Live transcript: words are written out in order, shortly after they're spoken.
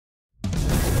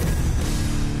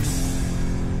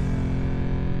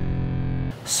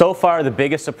So far, the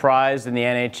biggest surprise in the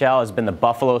NHL has been the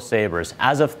Buffalo Sabres.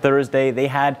 As of Thursday, they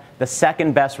had the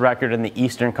second best record in the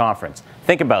Eastern Conference.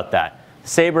 Think about that. The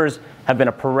Sabres have been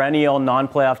a perennial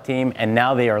non-playoff team, and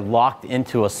now they are locked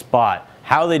into a spot.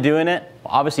 How are they doing it?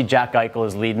 Well, obviously, Jack Eichel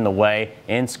is leading the way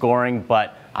in scoring,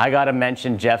 but I got to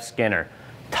mention Jeff Skinner.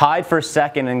 Tied for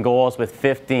second in goals with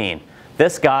 15.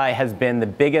 This guy has been the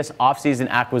biggest offseason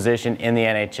acquisition in the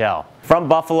NHL. From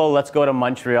Buffalo, let's go to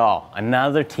Montreal,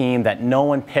 another team that no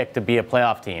one picked to be a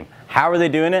playoff team. How are they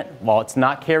doing it? Well, it's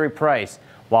not Carey Price.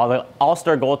 While the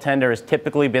all-star goaltender has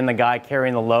typically been the guy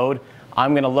carrying the load,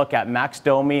 I'm going to look at Max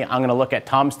Domi, I'm going to look at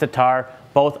Thomas Tatar,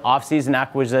 both offseason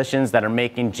acquisitions that are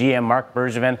making GM Marc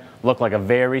Bergevin look like a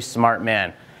very smart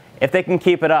man. If they can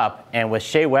keep it up, and with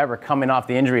Shea Weber coming off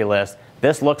the injury list,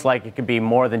 this looks like it could be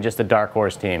more than just a dark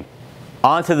horse team.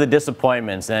 On to the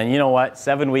disappointments, and you know what?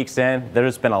 7 weeks in,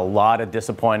 there's been a lot of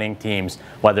disappointing teams,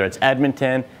 whether it's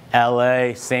Edmonton,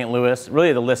 LA, St. Louis,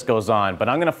 really the list goes on. But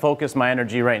I'm going to focus my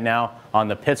energy right now on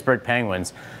the Pittsburgh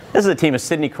Penguins. This is a team of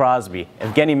Sidney Crosby,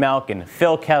 Evgeny Malkin,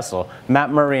 Phil Kessel, Matt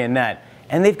Murray and net,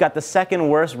 and they've got the second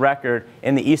worst record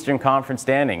in the Eastern Conference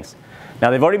standings.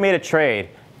 Now, they've already made a trade,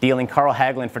 dealing Carl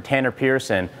Hagelin for Tanner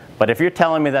Pearson, but if you're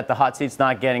telling me that the hot seat's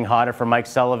not getting hotter for Mike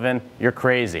Sullivan, you're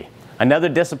crazy. Another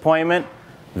disappointment,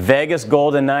 Vegas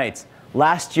Golden Knights.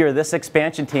 Last year, this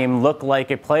expansion team looked like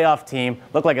a playoff team,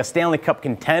 looked like a Stanley Cup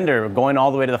contender going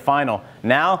all the way to the final.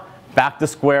 Now, back to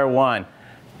square one.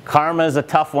 Karma is a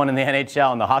tough one in the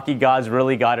NHL, and the hockey gods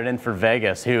really got it in for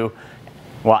Vegas, who,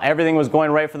 while everything was going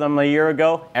right for them a year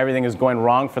ago, everything is going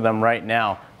wrong for them right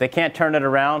now. They can't turn it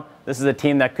around. This is a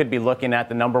team that could be looking at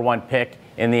the #1 pick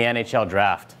in the NHL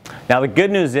draft. Now, the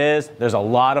good news is there's a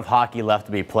lot of hockey left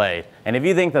to be played. And if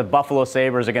you think the Buffalo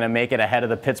Sabres are going to make it ahead of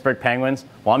the Pittsburgh Penguins,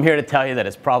 well, I'm here to tell you that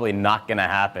it's probably not going to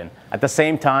happen. At the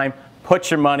same time,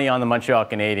 put your money on the Montreal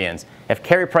Canadiens. If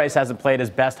Carey Price hasn't played his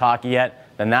best hockey yet,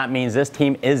 then that means this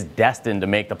team is destined to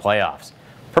make the playoffs.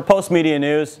 For Post Media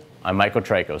News, I'm Michael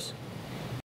Trikos.